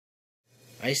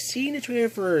I seen the trailer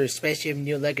for Spaceship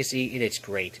New Legacy and it's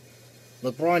great.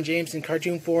 LeBron James in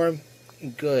cartoon form,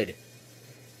 good.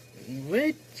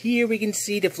 Right here we can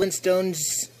see the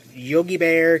Flintstones, Yogi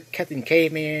Bear, Captain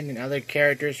Caveman, and other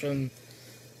characters from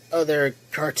other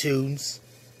cartoons.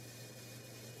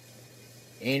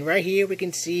 And right here we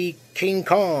can see King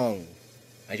Kong,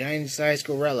 a giant-sized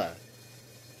gorilla.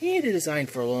 And the design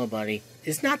for Lola Bunny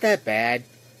is not that bad.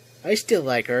 I still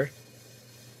like her.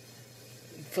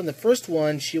 From the first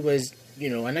one, she was,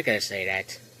 I'm not gonna say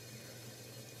that.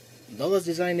 Lola's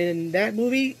design in that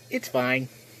movie, it's fine.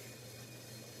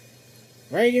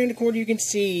 Right here in the corner you can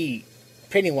see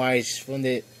Pennywise from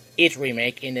the It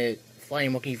remake and the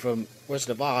Flying Monkey from Wizard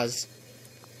of Oz.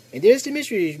 And there's the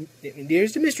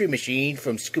mystery machine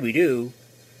from Scooby-Doo.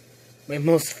 My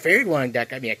most favorite one that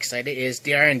got me excited is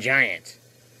the Iron Giant.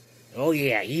 Oh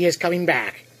yeah, he is coming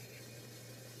back.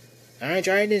 Iron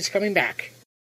Giant is coming back.